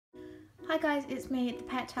Hi guys, it's me, the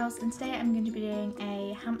Pet House, and today I'm going to be doing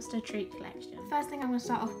a hamster treat collection. First thing I'm going to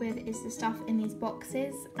start off with is the stuff in these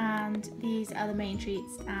boxes, and these are the main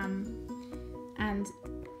treats, and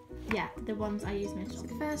yeah, the ones I use most. So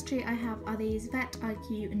the first treat I have are these Vet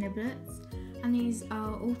IQ niblets, and these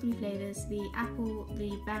are all three flavours, the apple,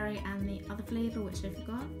 the berry and the other flavour which I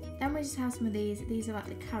forgot. Then we just have some of these are like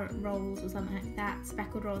the carrot rolls or something like that,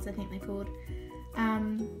 speckled rolls I think they're called.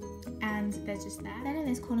 And they're just there. Then in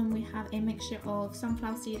this column we have a mixture of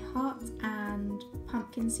sunflower seed hearts and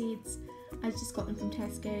pumpkin seeds. I just got them from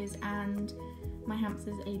Tesco's and my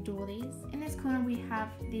hamsters adore these. In this corner we have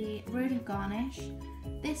the rodent garnish.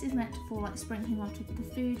 This is meant for like sprinkling on top of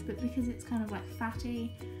the food, but because it's kind of like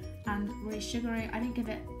fatty and really sugary, I didn't give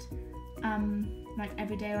it like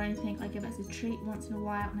every day or anything. I give it as a treat once in a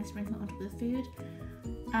while and I sprinkle it on top of the food.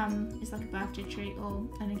 It's like a birthday treat or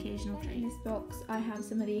an occasional treat. In this box I have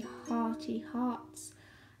some of the hearty hearts.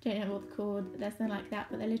 Don't know what they're called, they're something like that,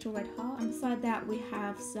 but they're little red hearts. And beside that we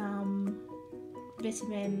have some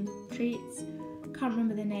vitamin treats. Can't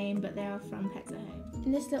remember the name, but they are from Pets at Home.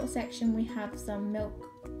 In this little section we have some milk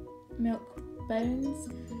bones,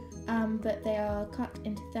 but they are cut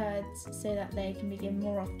into thirds so that they can be given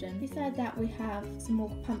more often. Beside that we have some more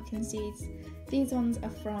pumpkin seeds. These ones are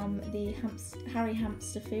from the Harry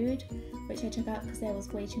Hamster food, which I took out because there was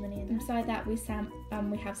way too many in there. Beside that we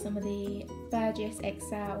have some of the Burgess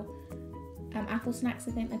XL apple snacks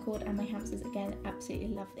I think they're called, and my hamsters again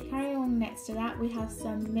absolutely love these. Carrying on next to that we have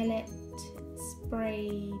some millet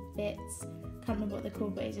spray bits. Can't remember what they're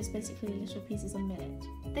called, but it's just basically little pieces of millet.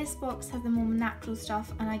 This box has the more natural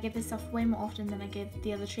stuff, and I give this stuff way more often than I give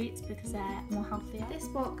the other treats because they're more healthier. This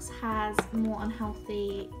box has more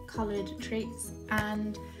unhealthy coloured treats,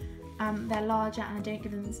 and they're larger and I don't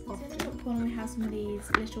give them as often. In the top corner we have some of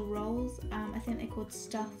these little rolls. I think they're called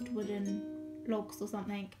stuffed wooden logs or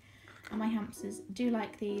something, and my hamsters do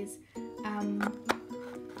like these.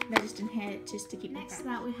 They're just in here just to keep. Next to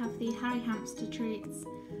that we have the Harry Hamster treats.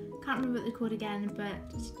 Can't remember what they're called again,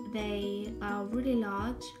 but they are really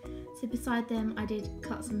large. So beside them I did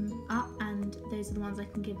cut some up, and those are the ones I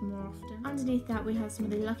can give more often. Underneath that we have some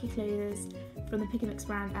of the Lucky Clothes from the Pick & Mix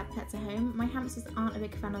brand at Pets at Home. My hamsters aren't a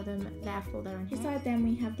big fan of them, therefore they're in here. Beside them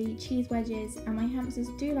we have the cheese wedges, and my hamsters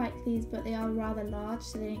do like these, but they are rather large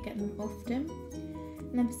so they don't get them often.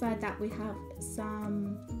 And then beside that we have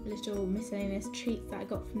some little miscellaneous treats that I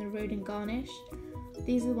got from the rodent garnish.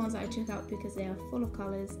 These are the ones that I took out because they are full of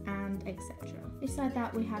colours and etc. Beside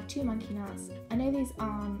that we have two monkey nuts. I know these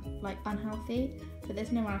aren't like unhealthy, but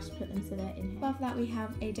there's nowhere else to put them, so they're in here. Above that we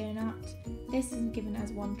have a donut. This isn't given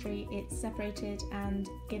as one treat, it's separated and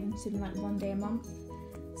given to them like one day a month,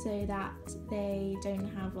 so that they don't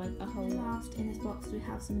have like a whole lot. Last in this box we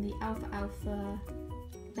have some of the alfalfa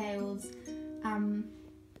bales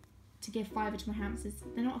to give fibre to my hamsters.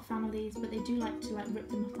 They're not a fan of these, but they do like to rip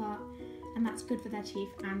them apart, and that's good for their teeth,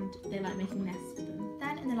 and they like making nests with them.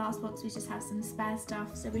 Then in the last box we just have some spare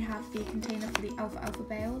stuff. So we have the container for the alfalfa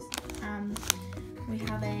bales. We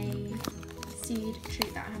have a seed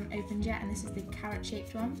treat that I haven't opened yet, and this is the carrot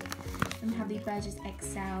shaped one. And we have the Burgess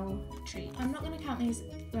XL treat. I'm not going to count these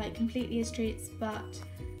like completely as treats, but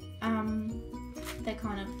they're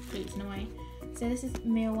kind of treats in a way. So this is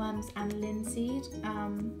mealworms and linseed.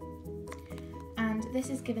 And this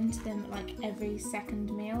is given to them like every second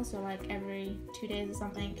meal, so like every 2 days or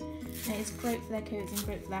something. And it's great for their coats and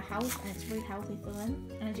great for their health, and it's really healthy for them,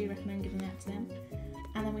 and I do recommend giving that to them.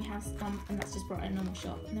 And then we have some, and that's just brought in a normal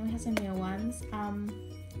shop. And then we have some mealworms.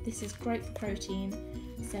 This is great for protein,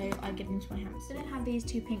 so I give them to my hamster. Then I have these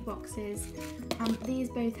two pink boxes. These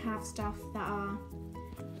both have stuff that are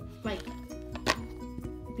like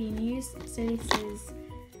being used. So this is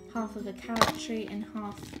half of a carrot treat and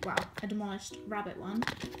half, well, a demolished rabbit one,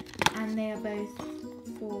 and they are both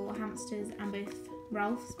for hamsters and both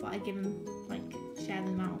Ralph's, but I give them, like, share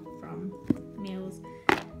them out from meals.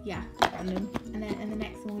 Yeah, random. And then in the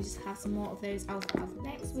next one we just have some more of those alfalfa.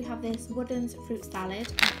 Next we have this Woodlands fruit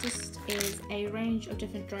salad. It just is a range of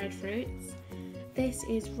different dried fruits. This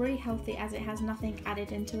is really healthy as it has nothing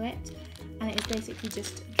added into it, and it is basically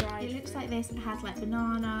just dried. It looks like this. It has like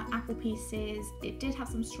banana, apple pieces. It did have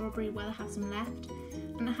some strawberry where I have some left,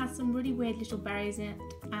 and it has some really weird little berries in it,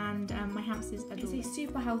 and my hamsters adore it. It's a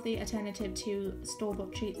super healthy alternative to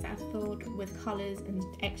store-bought treats that are filled with colours and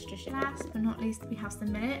extra sugar. Last but not least we have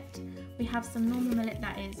some millet. We have some normal millet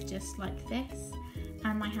that is just like this,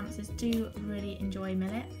 and my hamsters do really enjoy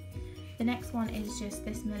millet. The next one is just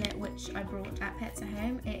this millet, which I brought at Pets at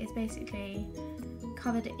Home. It is basically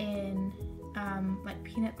covered in like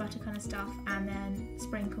peanut butter kind of stuff, and then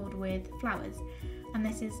sprinkled with flowers. and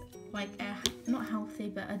this is like not healthy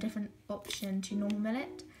but a different option to normal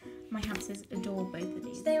millet. My hamsters adore both of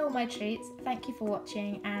these. They are all my treats. Thank you for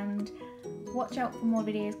watching, and watch out for more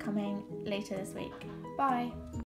videos coming later this week. Bye!